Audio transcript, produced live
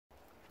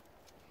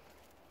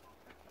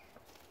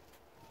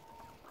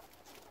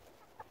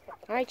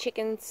Hi,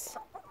 chickens.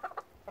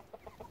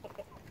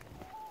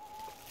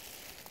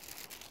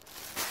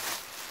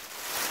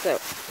 So,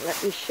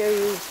 let me show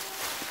you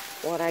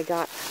what I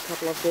got a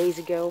couple of days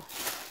ago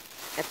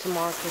at the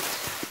market.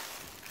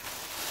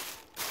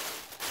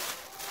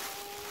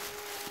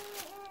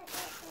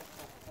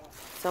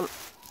 Some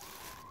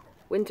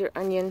winter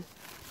onion,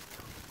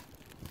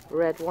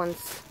 red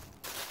ones,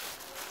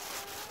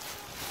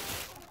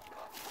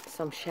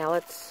 some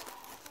shallots,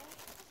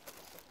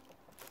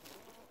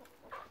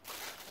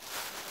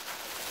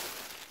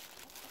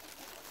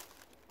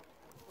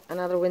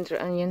 another winter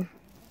onion,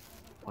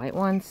 white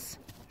ones,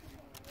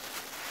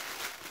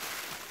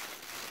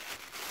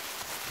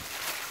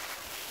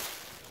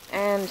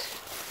 and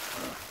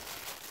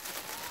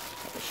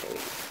let me show you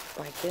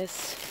like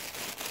this,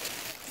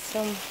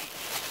 some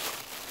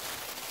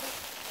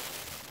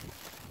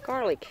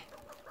garlic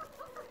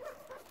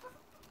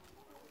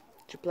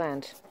to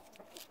plant.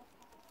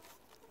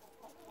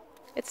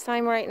 It's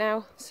time right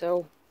now,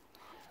 so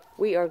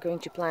we are going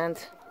to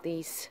plant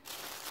these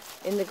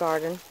in the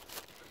garden,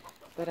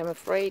 but I'm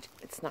afraid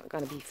it's not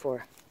going to be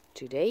for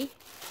today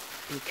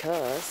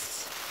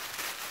because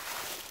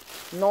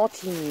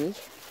naughty me.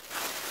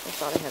 I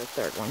thought I had a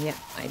third one. Yeah,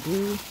 I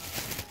do.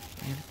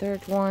 I have a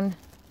third one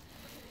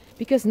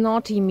because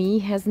naughty me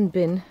hasn't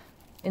been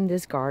in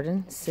this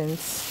garden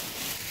since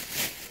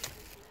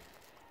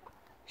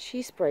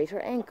she sprayed her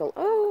ankle.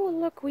 Oh,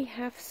 look, we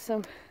have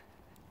some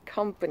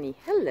company.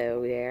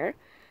 Hello there.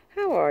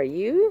 How are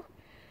you?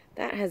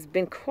 That has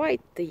been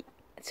quite the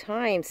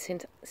time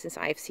since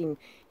I've seen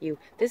you.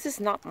 This is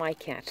not my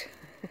cat,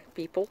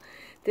 people.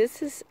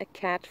 This is a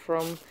cat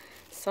from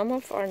some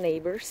of our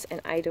neighbors,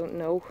 and I don't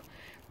know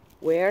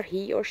where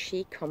he or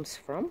she comes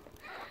from,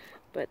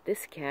 but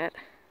this cat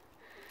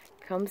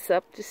comes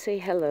up to say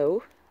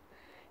hello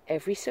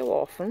every so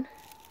often,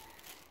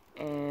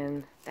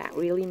 and that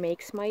really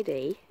makes my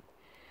day.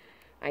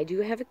 I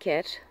do have a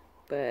cat,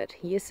 but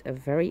he is a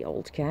very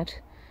old cat,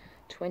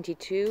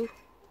 22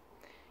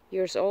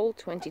 years old,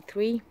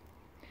 23,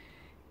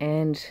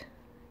 and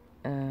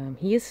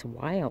he is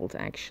wild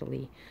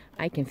actually.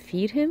 I can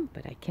feed him,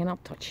 but I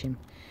cannot touch him.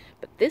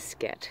 But this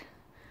cat,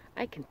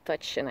 I can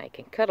touch and I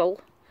can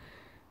cuddle.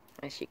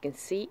 As you can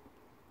see,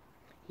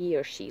 he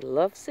or she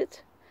loves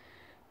it,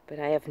 but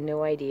I have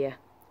no idea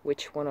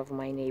which one of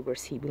my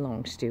neighbors he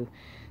belongs to.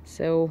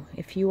 So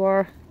if you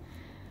are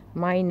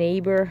my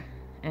neighbor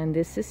and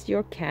this is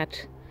your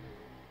cat,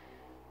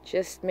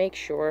 just make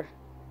sure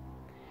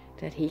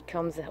that he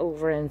comes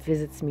over and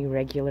visits me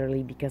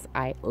regularly, because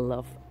I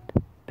love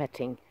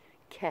petting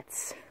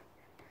cats,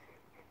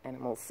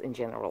 animals in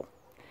general.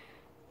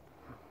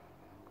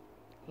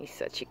 He's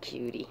such a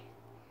cutie.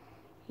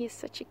 He's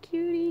such a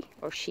cutie.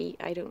 Or she,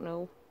 I don't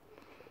know.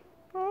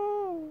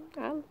 Oh,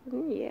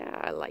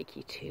 yeah, I like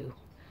you too.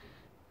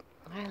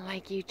 I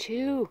like you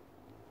too.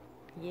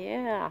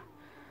 Yeah.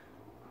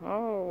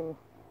 Oh.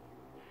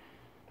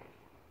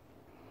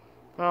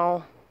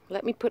 Well,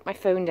 let me put my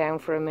phone down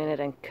for a minute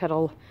and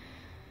cuddle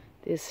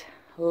this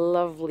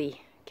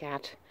lovely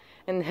cat,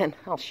 and then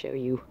I'll show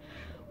you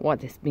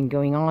what has been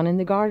going on in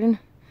the garden,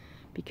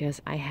 because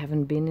I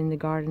haven't been in the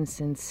garden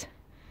since,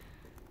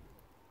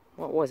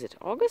 what was it,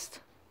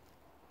 August?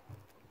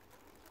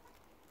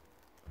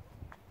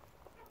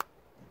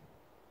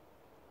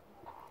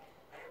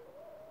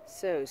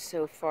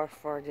 So far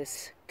for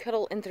this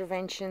cuddle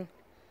intervention,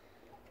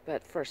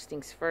 but first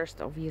things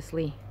first,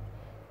 obviously,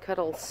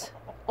 cuddles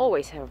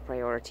always have a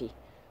priority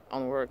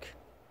on work,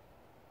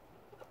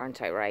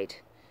 aren't I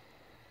right?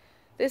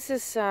 This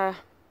is the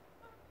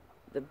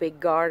big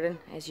garden.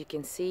 As you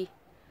can see,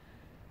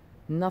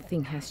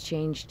 nothing has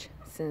changed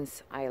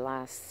since I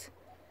last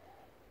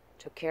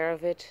took care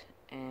of it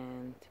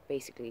and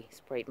basically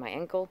sprayed my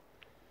ankle.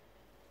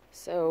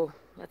 So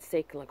let's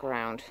take a look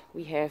around.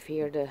 We have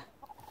here the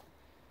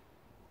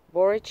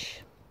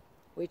borage,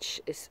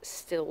 which is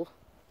still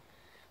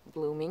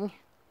blooming,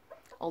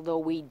 although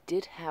we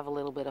did have a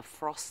little bit of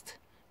frost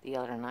the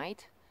other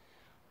night,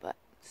 but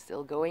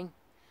still going.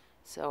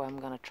 So I'm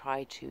gonna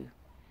try to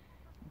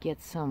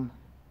get some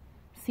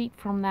seed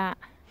from that.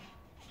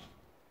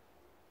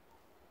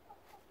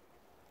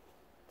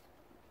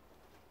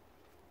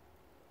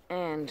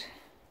 And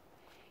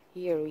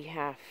here we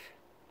have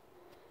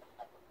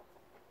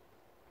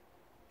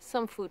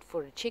some food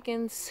for the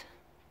chickens.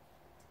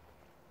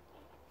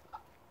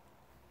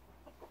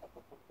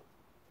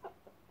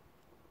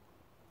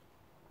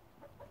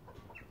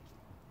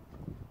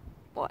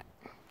 What?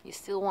 You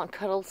still want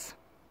cuddles?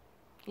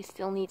 You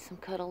still need some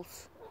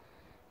cuddles?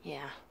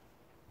 Yeah.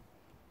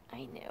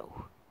 I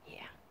know.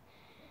 Yeah.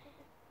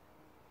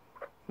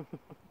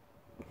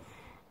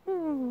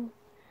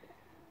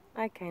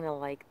 I kind of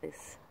like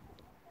this.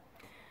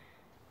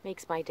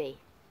 Makes my day.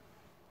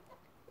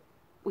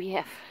 We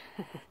have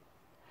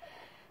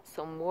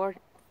some more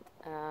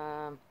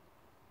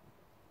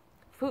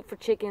food for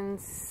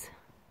chickens.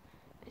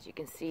 As you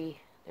can see,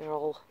 they're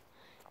all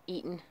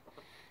eaten,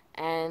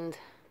 and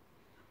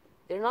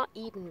they're not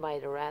eaten by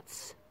the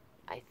rats,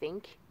 I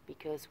think,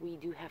 because we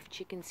do have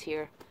chickens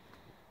here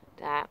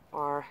that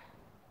are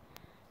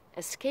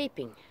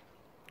escaping.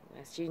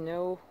 As you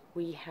know,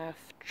 we have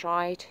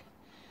tried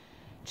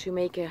to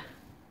make a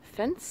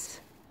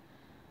fence,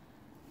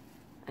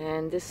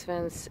 and this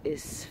fence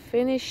is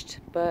finished,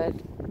 but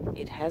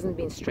it hasn't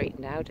been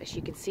straightened out, as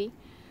you can see.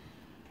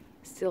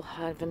 Still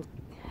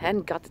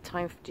hadn't got the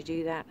time to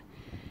do that.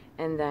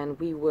 And then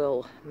we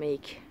will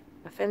make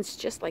a fence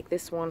just like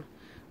this one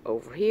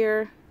over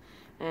here,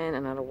 and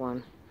another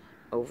one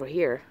over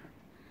here.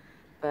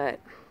 But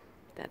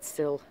that's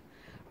still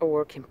a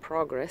work in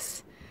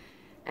progress.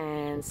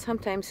 And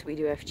sometimes we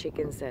do have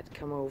chickens that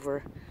come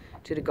over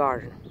to the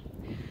garden.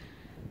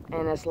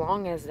 And as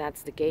long as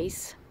that's the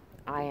case,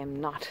 I am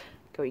not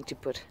going to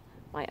put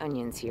my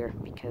onions here,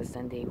 because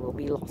then they will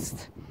be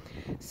lost.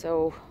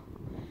 So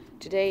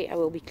today I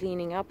will be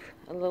cleaning up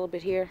a little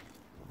bit here.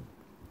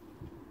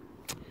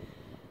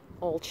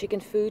 All chicken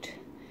food.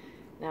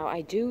 Now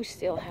I do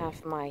still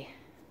have my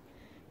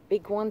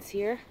big ones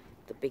here.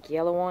 The big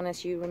yellow one,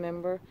 as you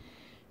remember,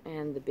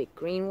 and the big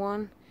green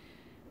one.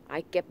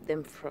 I kept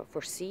them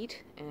for seed,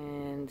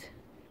 and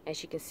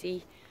as you can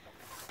see,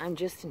 I'm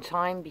just in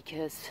time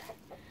because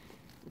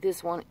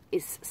this one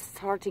is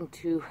starting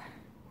to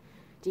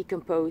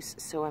decompose,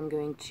 so I'm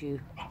going to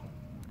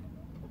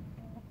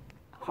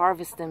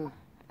harvest them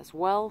as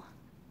well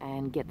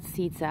and get the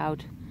seeds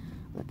out,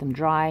 let them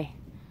dry.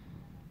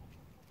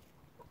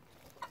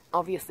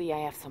 Obviously I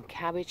have some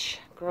cabbage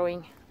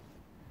growing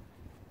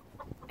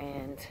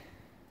and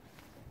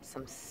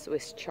some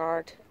Swiss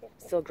chard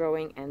still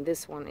growing, and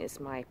this one is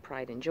my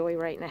pride and joy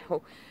right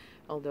now,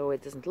 although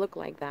it doesn't look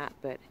like that,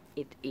 but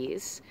it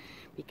is,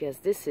 because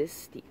this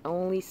is the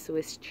only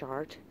Swiss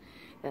chard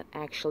that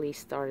actually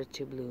started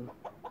to bloom.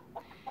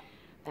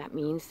 That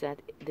means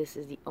that this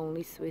is the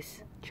only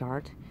Swiss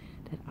chard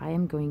that I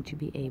am going to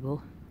be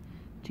able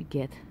to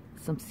get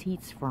some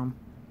seeds from,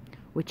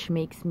 which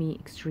makes me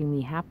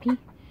extremely happy,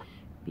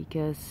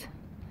 because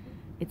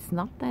it's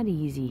not that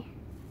easy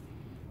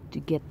to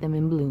get them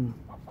in bloom.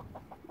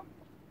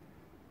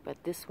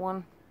 But this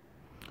one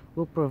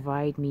will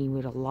provide me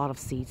with a lot of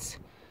seeds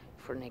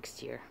for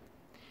next year.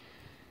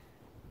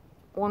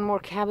 One more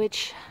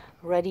cabbage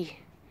ready,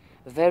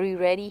 very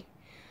ready,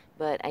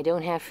 but I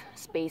don't have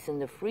space in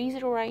the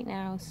freezer right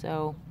now,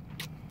 so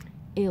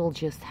it'll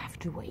just have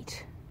to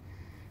wait.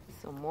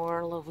 Some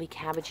more lovely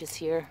cabbages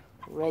here,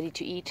 ready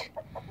to eat.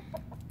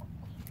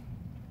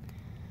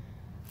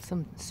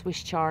 Some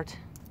Swiss chard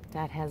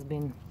that has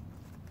been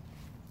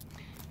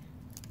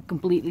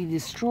completely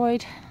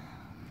destroyed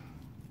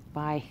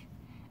by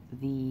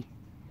the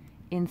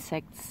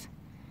insects,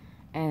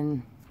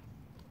 and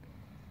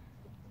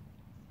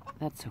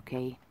that's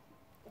okay.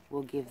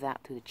 We'll give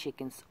that to the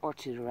chickens or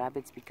to the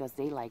rabbits, because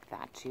they like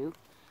that too.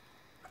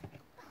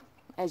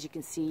 As you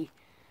can see,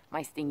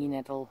 my stingy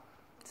nettle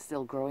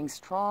still growing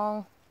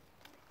strong.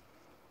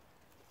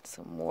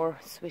 Some more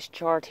Swiss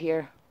chard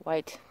here,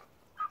 white.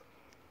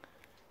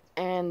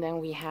 And then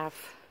we have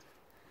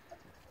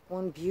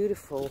one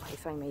beautiful,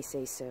 if I may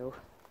say so,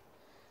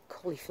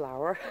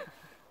 cauliflower.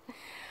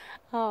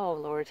 Oh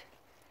Lord,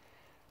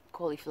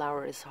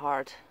 cauliflower is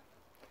hard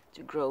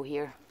to grow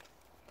here.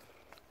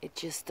 It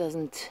just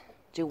doesn't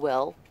do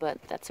well, but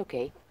that's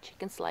okay.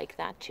 Chickens like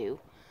that too.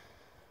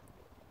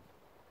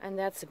 And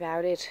that's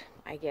about it,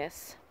 I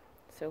guess,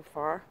 so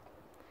far.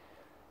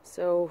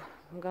 So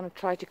I'm gonna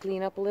try to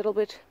clean up a little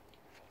bit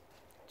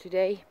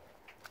today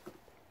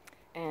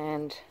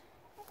and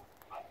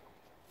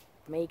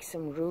make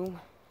some room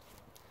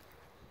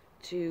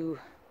to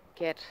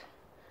get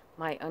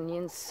my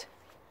onions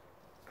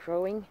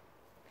growing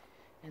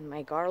and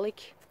my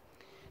garlic.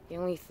 The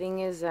only thing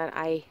is that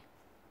I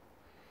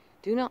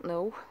do not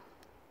know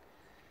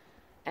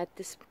at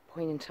this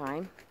point in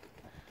time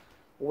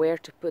where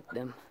to put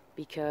them,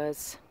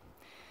 because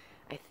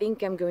I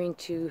think I'm going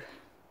to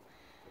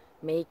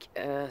make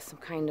some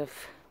kind of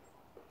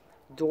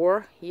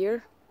door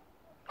here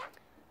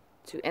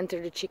to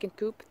enter the chicken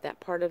coop, that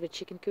part of the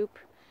chicken coop,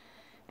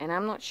 and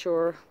I'm not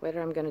sure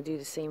whether I'm going to do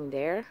the same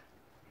there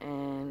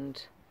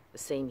and the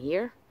same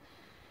here,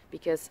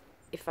 because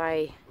if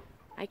I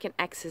can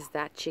access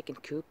that chicken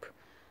coop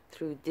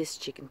through this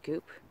chicken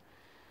coop,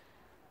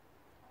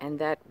 and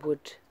that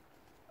would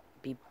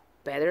be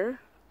better,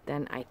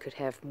 then I could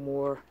have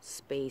more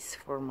space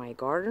for my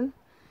garden.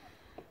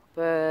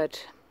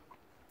 But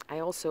I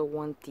also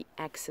want the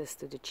access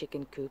to the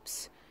chicken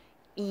coops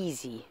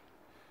easy,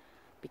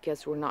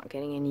 because we're not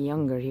getting any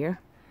younger here.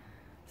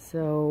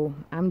 So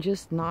I'm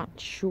just not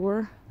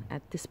sure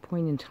at this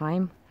point in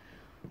time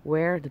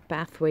where the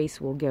pathways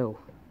will go.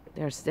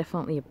 There's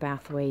definitely a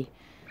pathway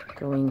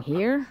going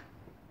here,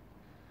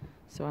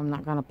 so I'm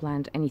not gonna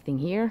plant anything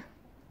here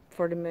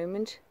for the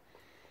moment,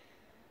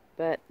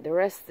 but the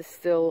rest is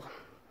still,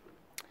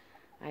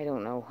 I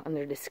don't know,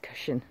 under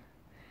discussion.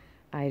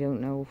 I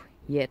don't know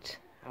yet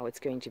how it's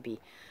going to be,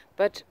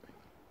 but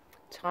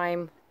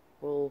time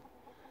will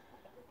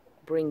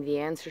bring the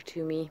answer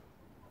to me.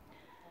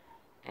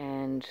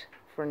 And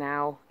for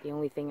now, the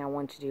only thing I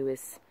want to do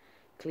is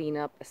clean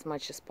up as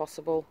much as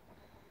possible.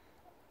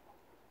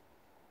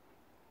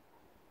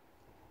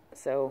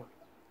 So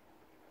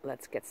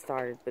let's get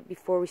started. But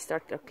before we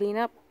start our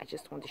cleanup, I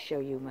just want to show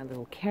you my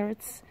little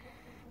carrots,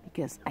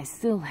 because I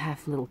still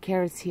have little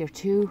carrots here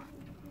too.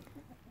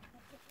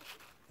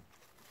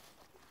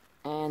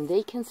 And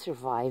they can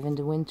survive in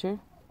the winter,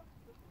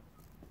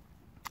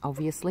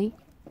 obviously.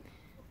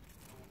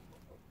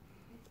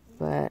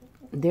 But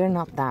they're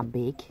not that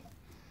big.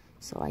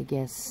 So I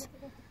guess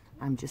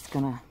I'm just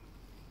gonna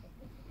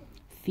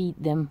feed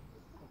them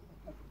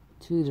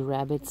to the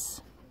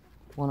rabbits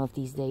one of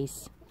these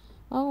days.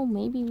 Oh,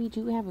 maybe we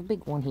do have a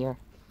big one here.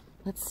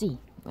 Let's see.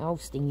 Oh,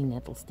 stingy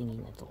nettle, stingy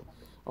nettle.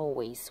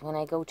 Always, when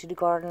I go to the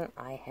garden,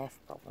 I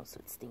have problems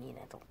with stingy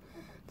nettle.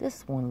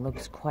 This one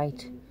looks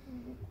quite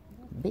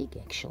big,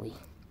 actually.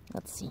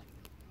 Let's see.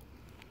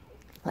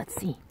 Let's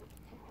see.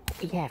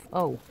 We have,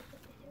 oh,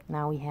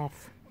 now we have,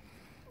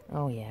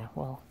 oh yeah,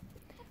 well,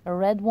 a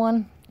red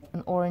one,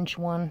 an orange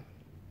one.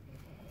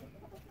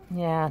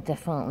 Yeah,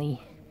 definitely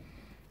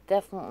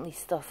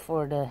stuff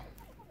for the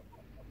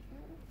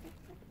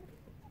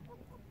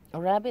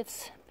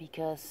rabbits,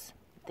 because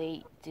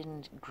they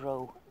didn't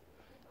grow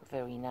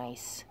very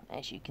nice,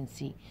 as you can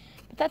see.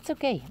 But that's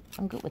okay,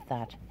 I'm good with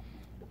that.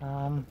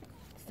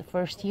 It's the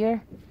first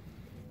year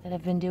that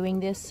I've been doing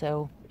this,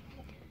 so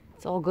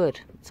it's all good.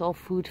 It's all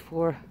food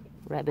for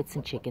rabbits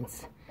and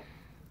chickens.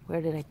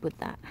 Where did I put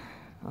that?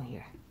 Oh,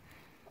 here.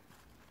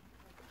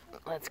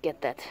 Let's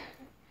get that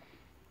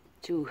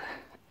to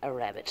a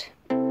rabbit.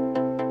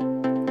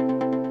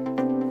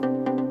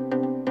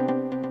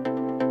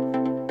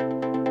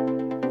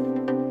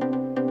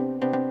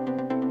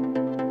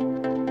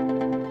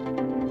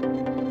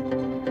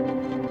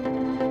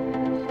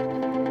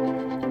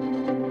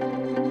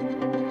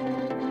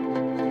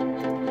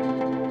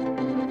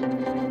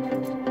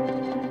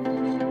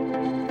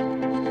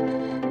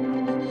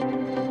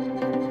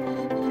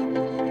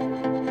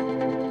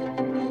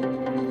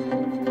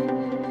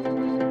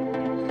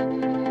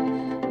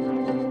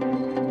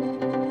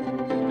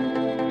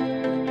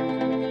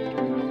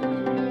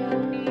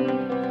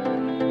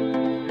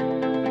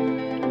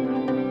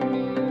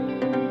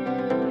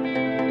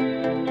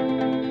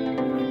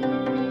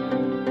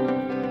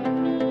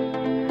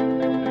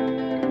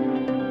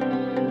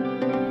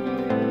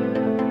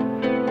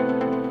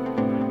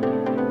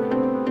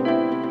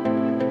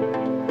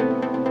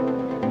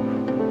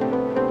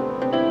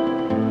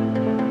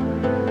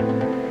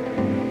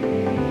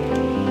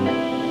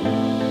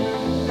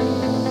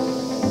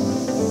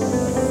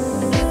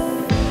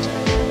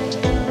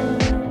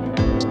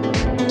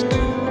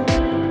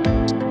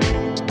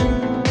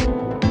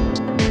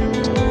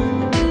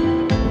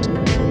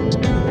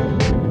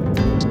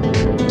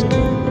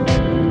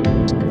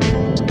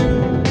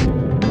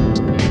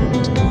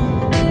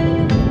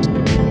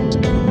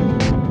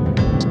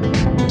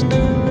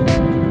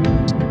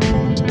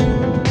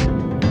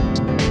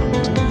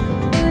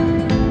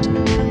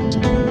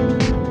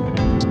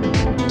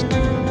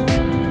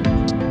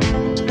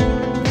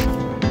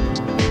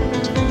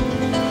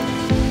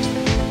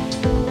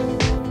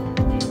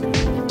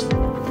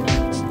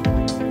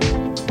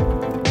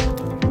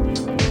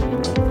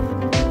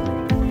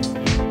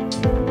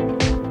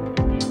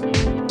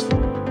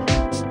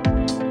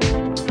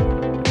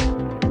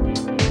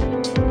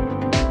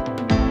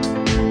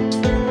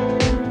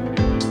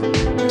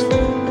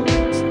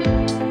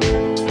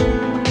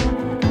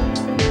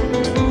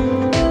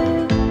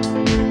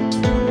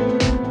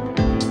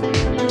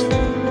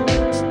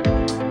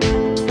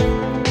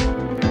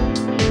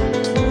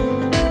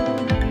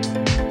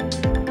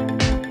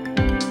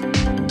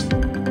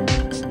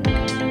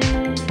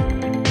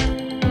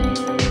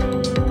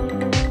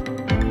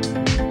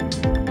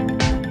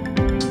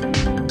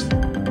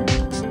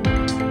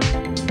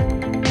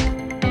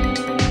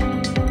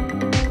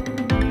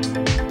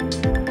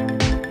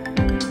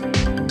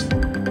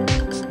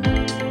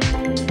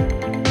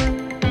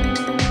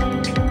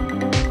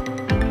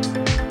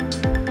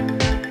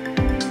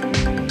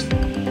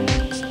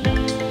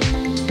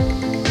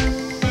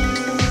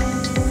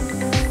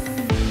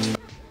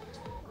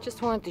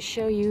 Wanted to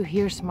show you,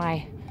 here's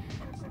my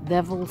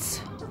devil's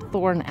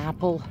thorn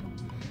apple.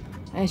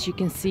 As you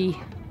can see,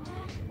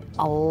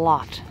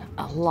 a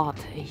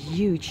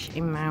huge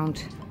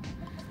amount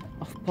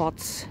of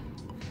pots.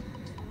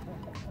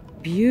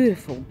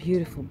 Beautiful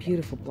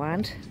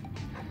plant,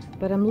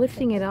 but I'm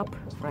lifting it up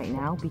right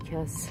now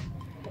because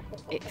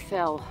it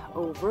fell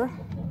over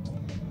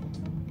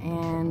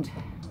and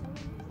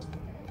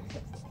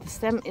the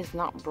stem is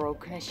not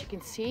broken, as you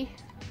can see,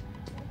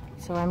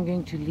 so I'm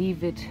going to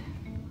leave it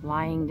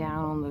lying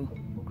down on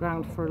the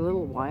ground for a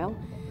little while,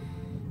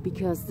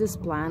 because this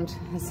plant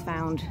has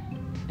found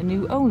a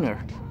new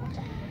owner.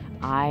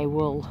 I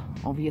will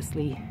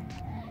obviously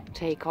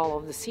take all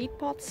of the seed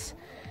pots,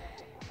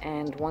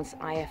 and once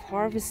I have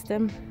harvested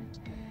them,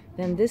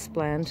 then this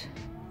plant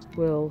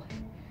will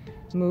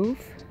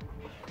move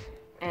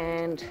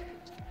and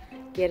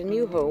get a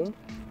new home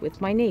with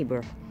my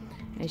neighbor.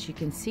 As you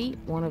can see,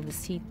 one of the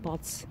seed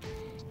pots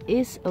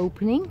is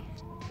opening,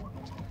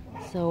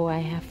 so I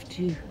have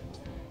to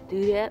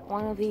do that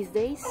one of these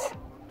days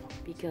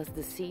because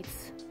the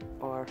seeds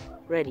are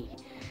ready.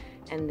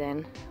 and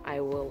then I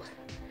will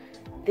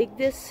dig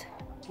this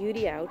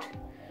beauty out,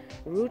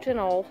 root and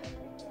all,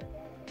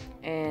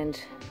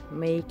 and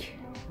make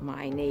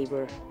my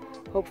neighbor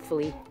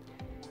hopefully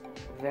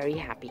very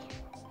happy.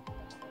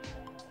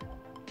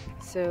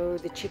 So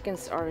the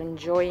chickens are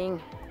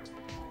enjoying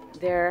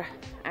their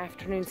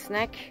afternoon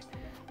snack.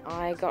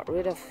 I got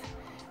rid of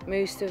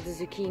most of the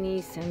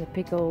zucchinis and the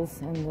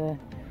pickles and the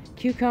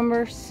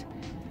cucumbers.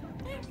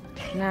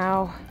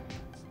 Now,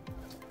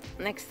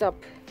 next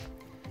up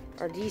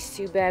are these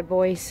two bad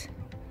boys,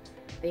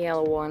 the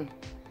yellow one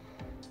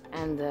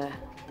and the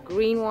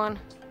green one.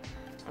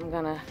 I'm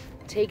gonna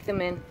take them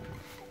in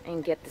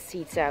and get the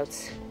seeds out,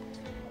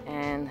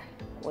 and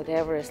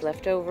whatever is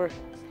left over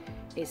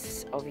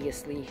is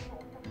obviously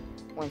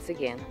once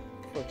again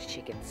for the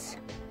chickens.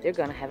 They're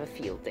gonna have a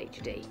field day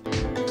today.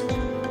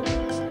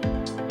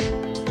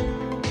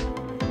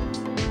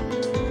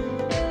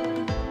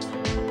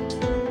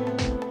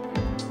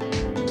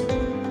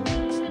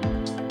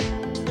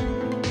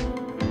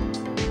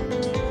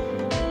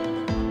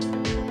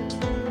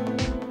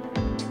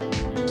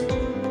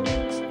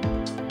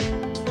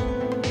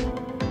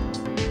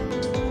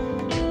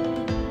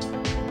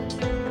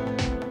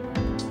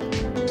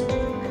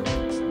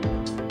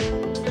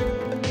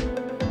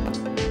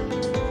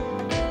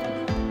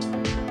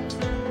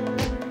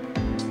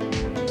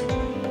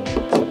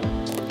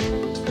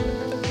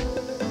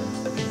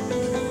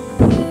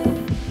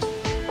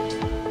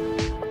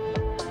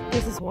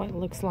 This is what it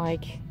looks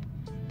like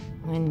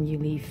when you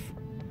leave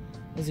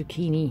a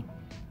zucchini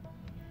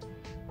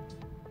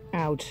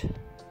out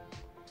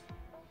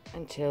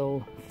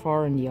until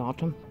far in the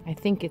autumn. I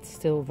think it's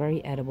still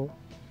very edible.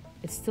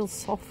 It's still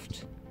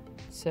soft,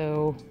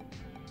 so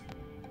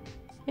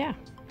yeah,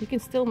 you can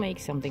still make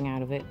something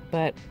out of it,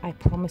 but I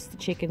promised the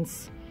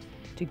chickens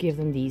to give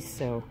them these,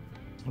 so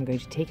I'm going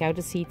to take out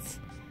the seeds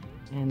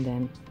and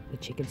then the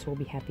chickens will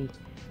be happy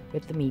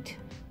with the meat.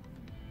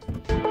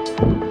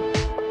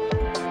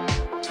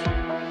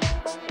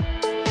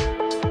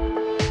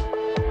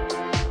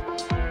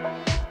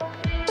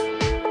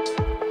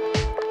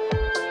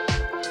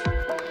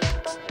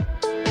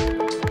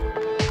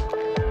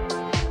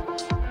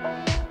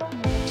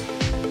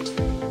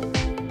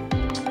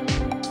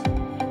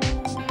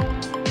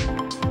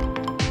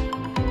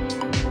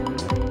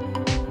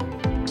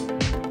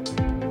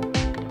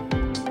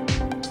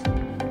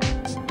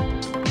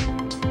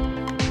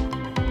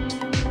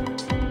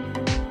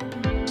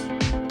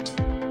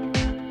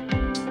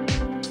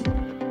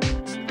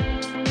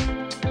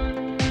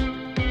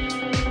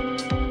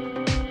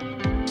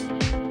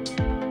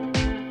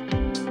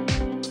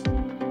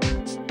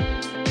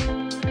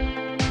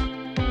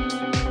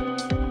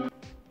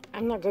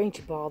 I'm not going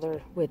to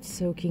bother with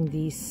soaking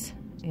these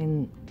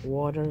in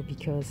water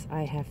because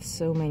I have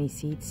so many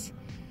seeds.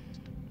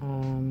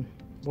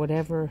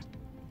 Whatever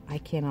I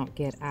cannot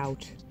get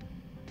out,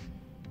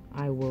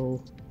 I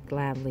will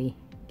gladly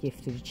give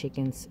to the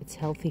chickens. It's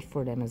healthy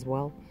for them as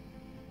well,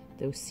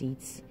 those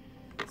seeds.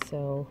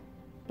 So,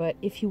 but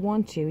if you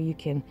want to, you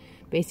can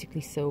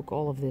basically soak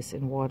all of this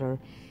in water,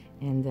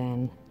 and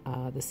then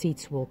the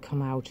seeds will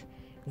come out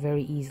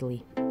very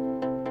easily.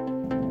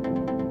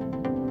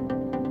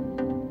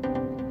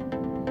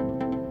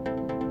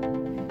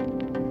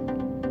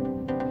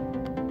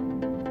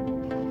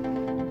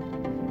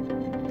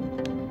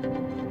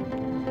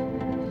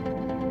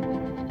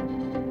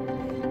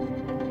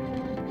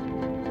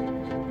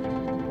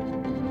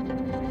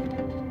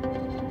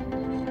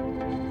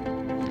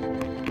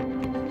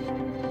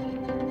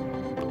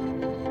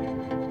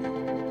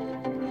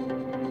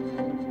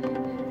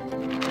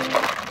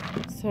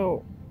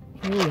 So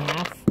here we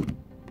have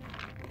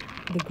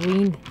the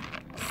green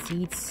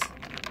seeds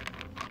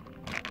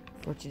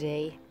for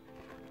today.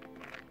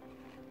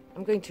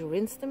 I'm going to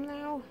rinse them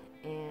now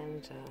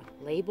and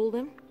label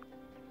them,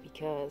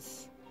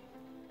 because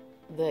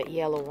the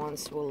yellow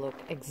ones will look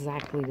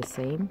exactly the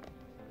same.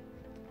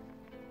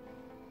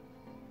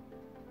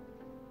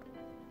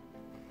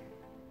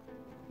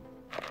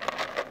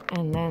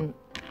 And then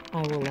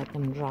I will let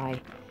them dry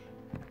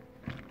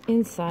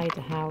inside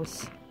the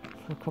house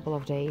for a couple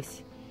of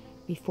days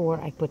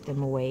before I put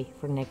them away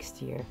for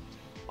next year.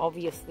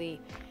 Obviously,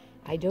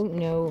 I don't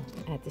know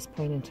at this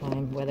point in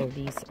time whether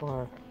these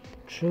are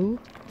true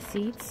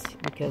seeds,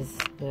 because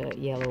the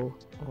yellow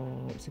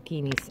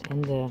zucchinis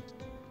and the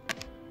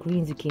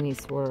green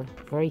zucchinis were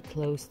very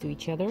close to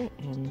each other,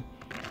 and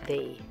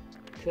they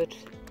could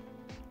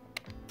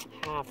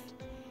have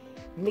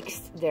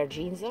mixed their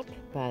genes up,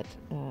 but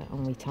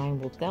only time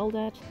will tell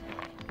that.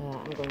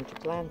 I'm going to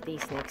plant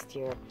these next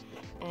year,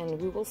 and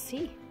we will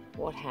see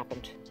what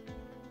happened,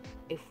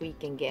 if we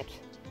can get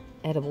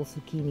edible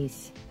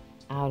zucchinis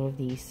out of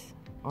these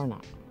or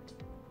not.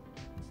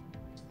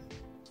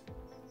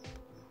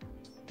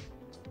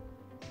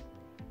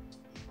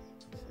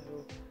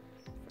 So,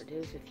 for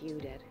those of you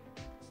that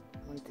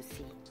want to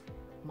see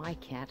my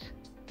cat,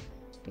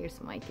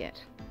 here's my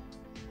cat.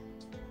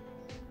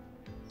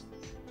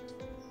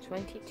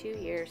 22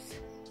 years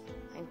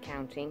and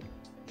counting.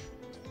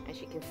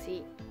 As you can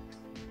see,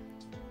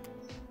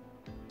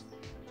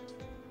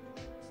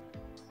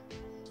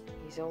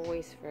 He's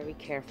always very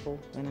careful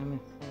when I'm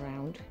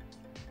around.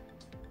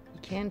 You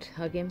can't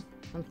hug him,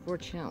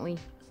 unfortunately.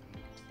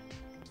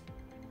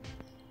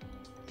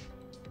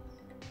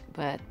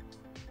 But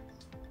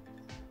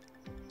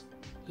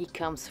he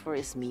comes for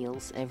his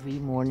meals every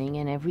morning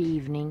and every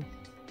evening.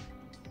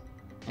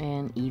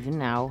 And even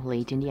now,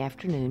 late in the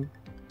afternoon.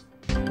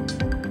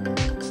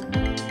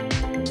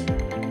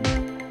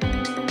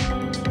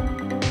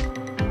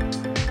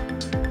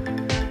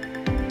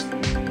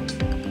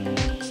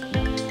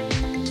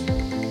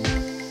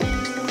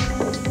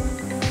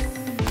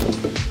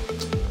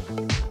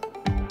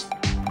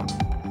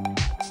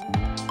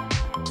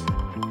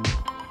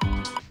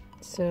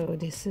 So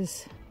this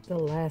is the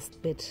last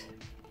bit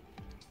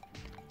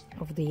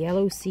of the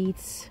yellow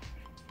seeds.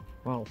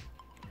 Well,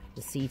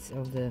 the seeds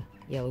of the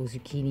yellow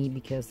zucchini,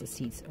 because the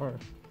seeds are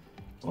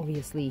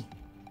obviously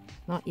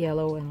not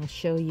yellow, and I'll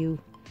show you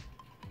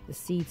the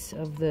seeds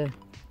of the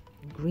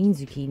green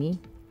zucchini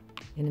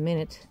in a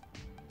minute.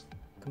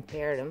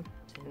 Compare them,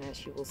 and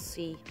as you will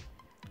see,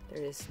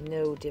 there is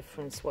no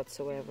difference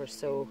whatsoever.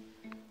 So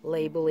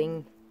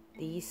labeling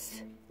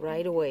these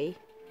right away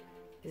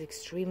is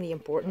extremely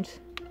important,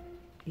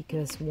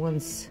 because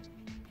once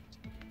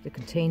the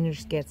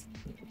containers get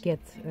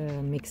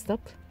mixed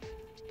up,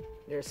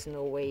 there's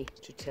no way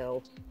to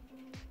tell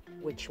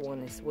which one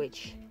is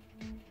which.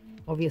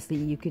 Obviously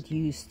you could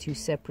use two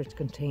separate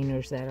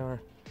containers that are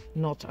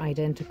not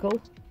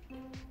identical,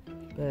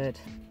 but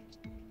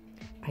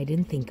I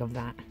didn't think of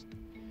that.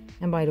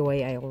 And by the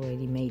way, I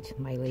already made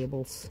my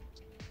labels,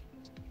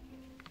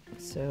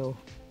 so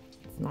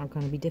it's not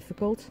going to be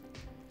difficult.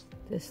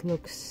 This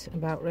looks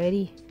about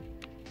ready.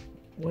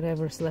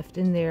 Whatever's left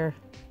in there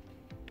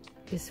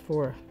is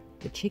for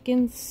the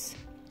chickens.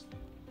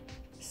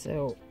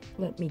 So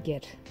let me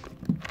get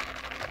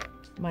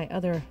my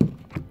other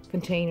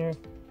container.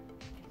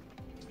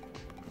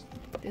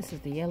 This is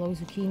the yellow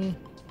zucchini,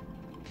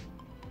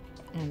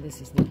 and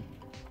this is the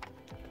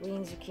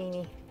green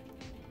zucchini.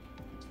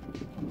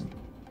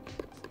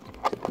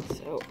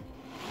 So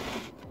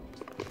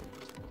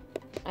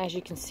as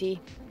you can see,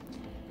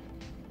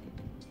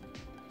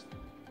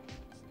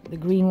 the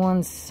green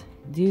ones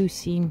do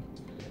seem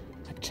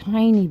a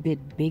tiny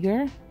bit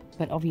bigger,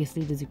 but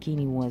obviously the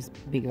zucchini was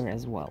bigger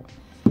as well.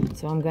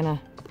 So I'm gonna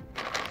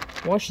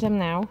wash them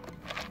now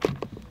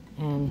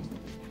and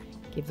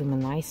give them a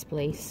nice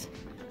place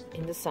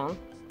in the sun.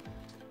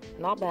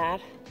 Not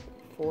bad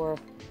for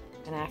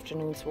an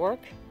afternoon's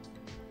work.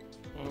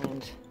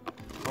 And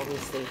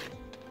obviously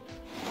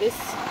this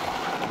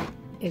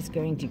is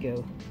going to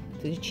go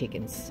to the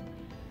chickens.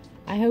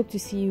 I hope to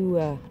see you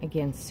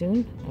again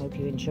soon. I hope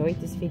you enjoyed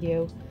this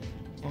video,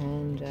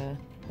 and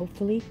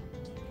hopefully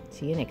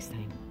see you next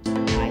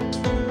time.